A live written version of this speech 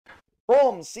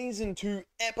From Season 2,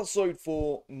 Episode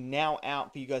 4, now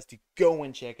out for you guys to go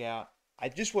and check out. I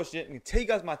just watched it. I'm going to tell you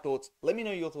guys my thoughts. Let me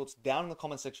know your thoughts down in the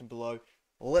comment section below.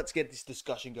 Let's get this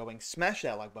discussion going. Smash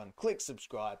that like button, click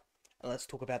subscribe, and let's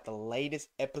talk about the latest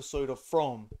episode of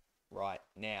From right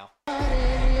now.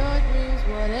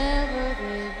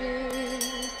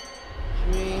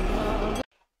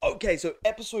 Okay, so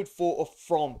Episode 4 of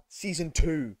From Season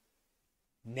 2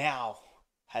 now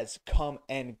has come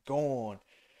and gone.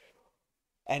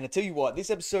 And I tell you what, this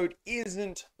episode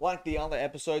isn't like the other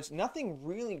episodes. Nothing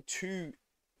really too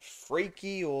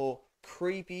freaky or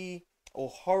creepy or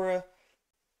horror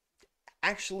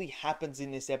actually happens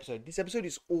in this episode. This episode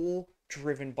is all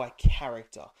driven by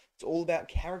character. It's all about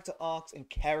character arcs and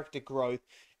character growth,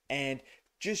 and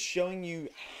just showing you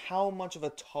how much of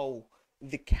a toll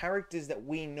the characters that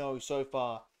we know so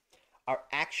far are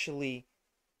actually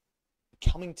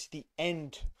coming to the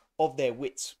end of their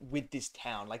wits with this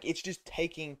town. Like, it's just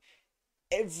taking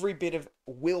every bit of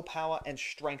willpower and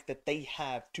strength that they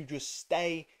have to just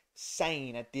stay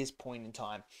sane at this point in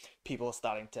time. People are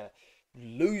starting to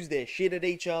lose their shit at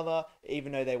each other,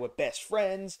 even though they were best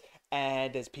friends,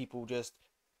 and there's people just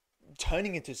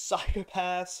turning into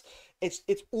psychopaths. It's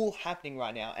all happening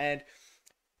right now, and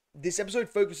this episode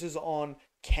focuses on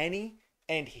Kenny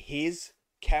and his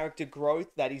character growth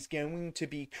that is going to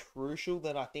be crucial,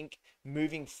 that I think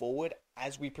moving forward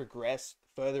as we progress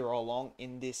further along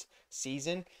in this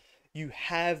season. You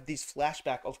have this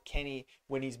flashback of Kenny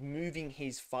when he's moving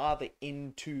his father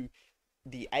into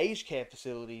the aged care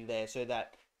facility there, so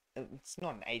that it's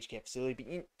not an aged care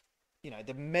facility, but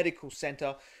the medical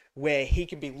center where he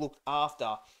can be looked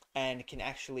after and can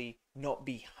actually not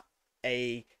be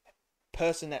a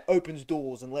person that opens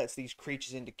doors and lets these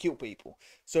creatures in to kill people.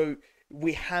 So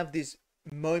we have this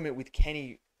moment with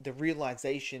Kenny, the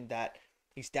realization that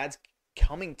his dad's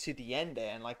coming to the end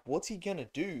there, and like, what's he gonna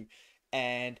do?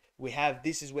 And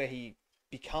this is where he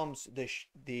becomes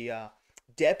the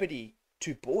deputy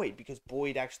to Boyd, because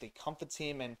Boyd actually comforts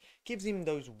him and gives him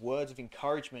those words of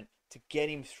encouragement to get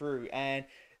him through. And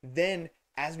then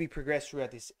as we progress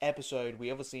throughout this episode,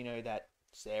 we obviously know that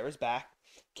Sarah's back.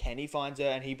 Kenny finds her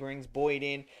and he brings Boyd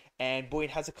in, and Boyd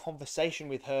has a conversation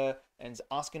with her and is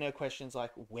asking her questions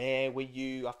like, where were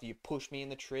you after you pushed me in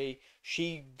the tree?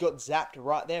 She got zapped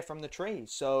right there from the tree.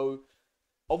 So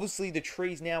obviously the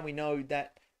trees, now we know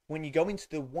that when you go into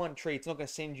the one tree, it's not going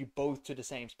to send you both to the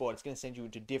same spot. It's going to send you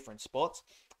into different spots.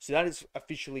 So that is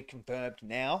officially confirmed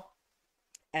now.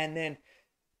 And then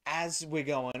as we're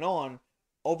going on,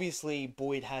 obviously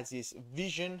Boyd has this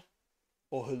vision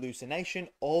or hallucination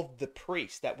of the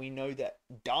priest that we know that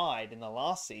died in the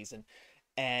last season,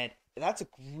 and that's a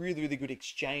really, really good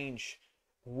exchange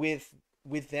with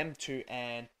them two,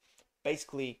 and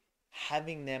basically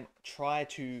having them try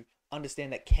to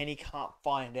understand that Kenny can't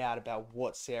find out about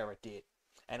what Sarah did.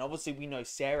 And obviously we know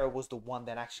Sarah was the one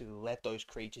that actually let those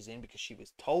creatures in because she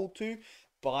was told to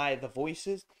by the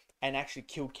voices, and actually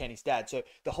killed Kenny's dad. So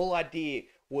the whole idea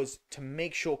was to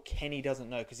make sure Kenny doesn't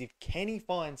know, because if Kenny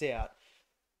finds out,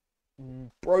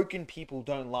 broken people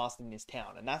don't last in this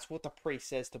town. And that's what the priest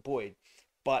says to Boyd.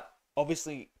 But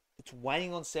obviously it's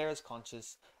weighing on Sarah's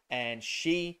conscience, and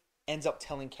she ends up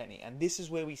telling Kenny, and this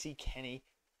is where we see Kenny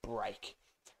break.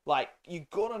 Like, you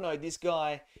gotta know, this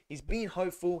guy, he's been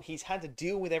hopeful. He's had to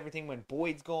deal with everything when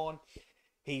Boyd's gone.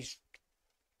 His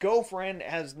girlfriend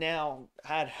has now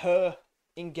had her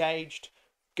engaged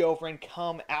girlfriend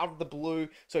come out of the blue,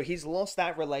 so he's lost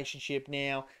that relationship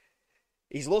now.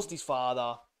 He's lost his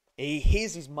father. He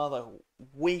hears his mother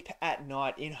weep at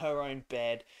night in her own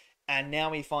bed, and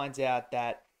now he finds out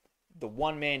that the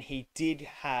one man he did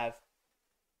have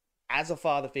as a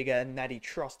father figure and that he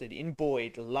trusted in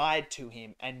Boyd lied to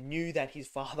him and knew that his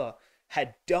father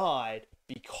had died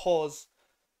because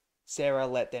Sarah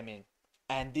let them in.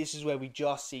 And this is where we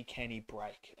just see Kenny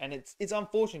break. And it's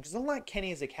unfortunate, because I like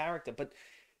Kenny as a character, but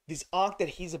this arc that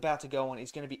he's about to go on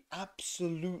is going to be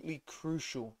absolutely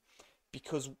crucial,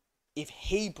 because if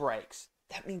he breaks,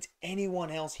 that means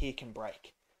anyone else here can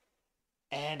break.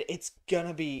 And it's going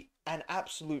to be an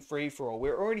absolute free-for-all.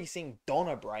 We're already seeing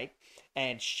Donna break,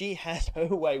 and she has her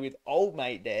way with old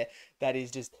mate there that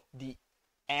is just the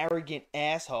arrogant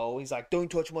asshole. He's like, don't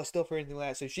touch my stuff or anything like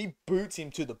that. So she boots him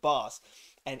to the bus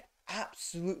and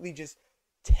absolutely just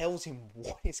tells him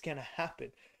what is going to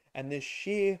happen. And the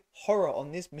sheer horror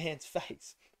on this man's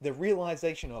face, the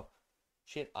realization of,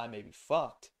 shit, I may be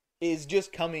fucked, is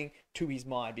just coming to his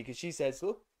mind, because she says,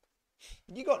 look,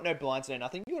 you got no blinds, no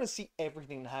nothing. You're going to see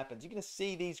everything that happens. You're going to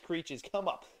see these creatures come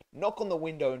up, knock on the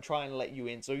window and try and let you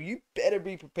in. So you better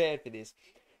be prepared for this.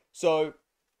 So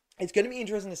it's going to be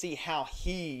interesting to see how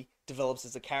he develops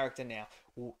as a character now.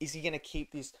 Is he going to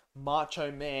keep this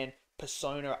macho man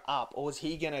persona up, or is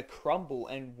he going to crumble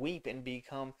and weep and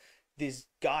become this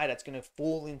guy that's going to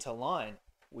fall into line?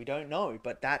 We don't know,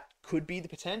 but that could be the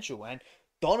potential. And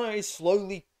Donna is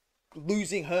slowly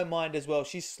losing her mind as well.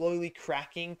 She's slowly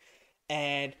cracking,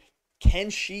 and can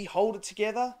she hold it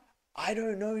together? I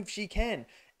don't know if she can.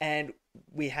 And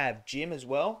we have Jim as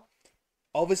well.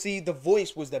 Obviously, the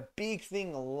voice was the big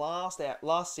thing last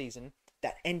season,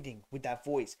 that ending with that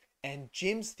voice. And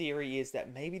Jim's theory is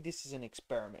that maybe this is an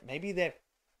experiment. Maybe they're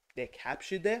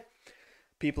captured there.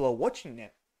 People are watching them.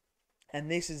 And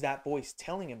this is that voice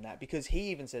telling him that, because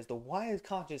he even says the wires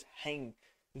can't just hang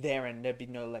there and there'd be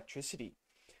no electricity.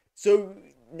 So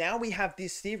now we have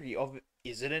this theory of,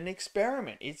 is it an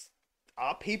experiment?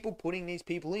 Are people putting these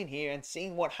people in here and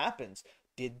seeing what happens?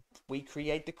 Did we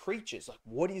create the creatures? Like,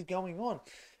 what is going on?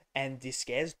 And this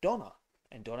scares Donna.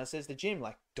 And Donna says to Jim,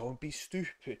 like, don't be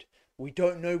stupid. We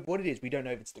don't know what it is. We don't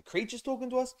know if it's the creatures talking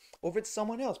to us or if it's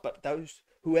someone else. But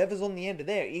whoever's on the end of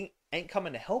there ain't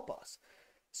coming to help us.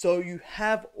 So you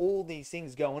have all these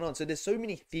things going on. So there's so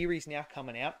many theories now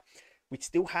coming out. We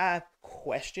still have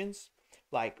questions.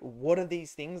 Like, what are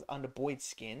these things under Boyd's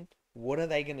skin? What are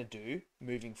they going to do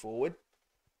moving forward?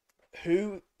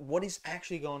 What is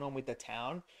actually going on with the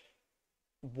town?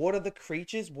 What are the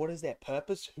creatures? What is their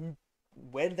purpose?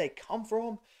 Where do they come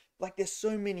from? Like, there's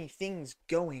so many things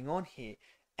going on here.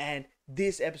 And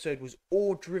this episode was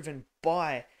all driven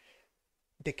by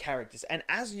the characters. And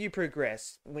as you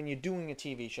progress, when you're doing a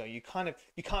TV show, you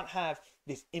can't have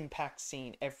this impact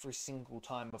scene every single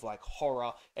time of like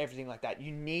horror, everything like that.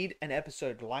 You need an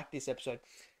episode like this episode,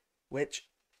 which,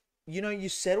 you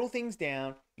settle things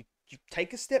down, you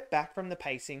take a step back from the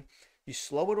pacing, you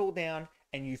slow it all down,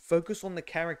 and you focus on the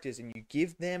characters, and you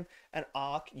give them an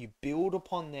arc, you build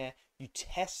upon there, you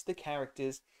test the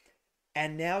characters,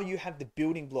 and now you have the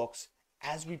building blocks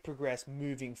as we progress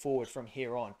moving forward from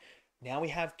here on. Now we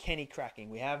have Kenny cracking,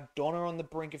 we have Donna on the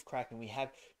brink of cracking, we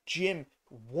have Jim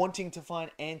wanting to find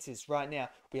answers right now,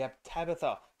 we have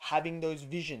Tabitha having those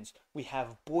visions, we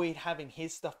have Boyd having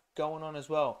his stuff going on as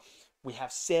well, we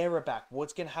have Sara back,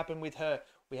 what's going to happen with her,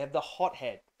 we have the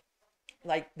hothead.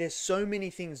 Like, there's so many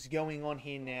things going on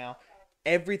here now.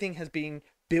 Everything has been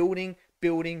building,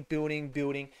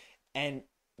 and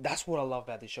that's what I love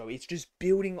about this show. It's just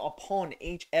building upon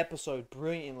each episode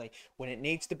brilliantly. When it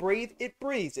needs to breathe, it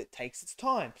breathes. It takes its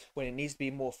time. When it needs to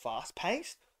be more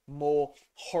fast-paced, more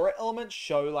horror elements,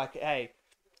 show like, hey,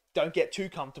 don't get too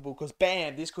comfortable because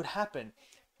bam, this could happen.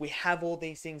 We have all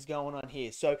these things going on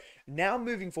here. So now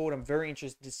moving forward, I'm very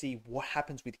interested to see what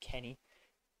happens with Kenny.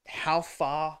 How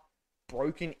far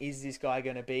broken is this guy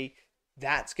going to be?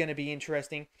 That's going to be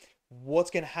interesting. What's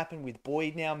going to happen with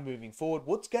Boyd now moving forward?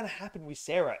 What's going to happen with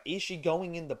Sara? Is she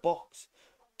going in the box?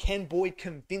 Can Boyd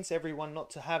convince everyone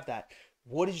not to have that?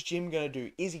 What is Jim going to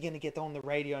do? Is he going to get on the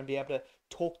radio and be able to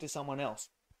talk to someone else?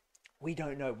 We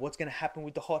don't know. What's going to happen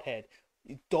with the hothead?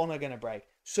 Is Donna going to break?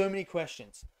 So many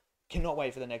questions. Cannot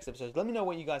wait for the next episode. Let me know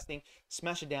what you guys think.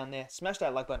 Smash it down there. Smash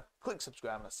that like button. Click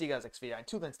subscribe. And I'll see you guys next video.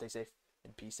 Until then, stay safe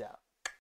and peace out.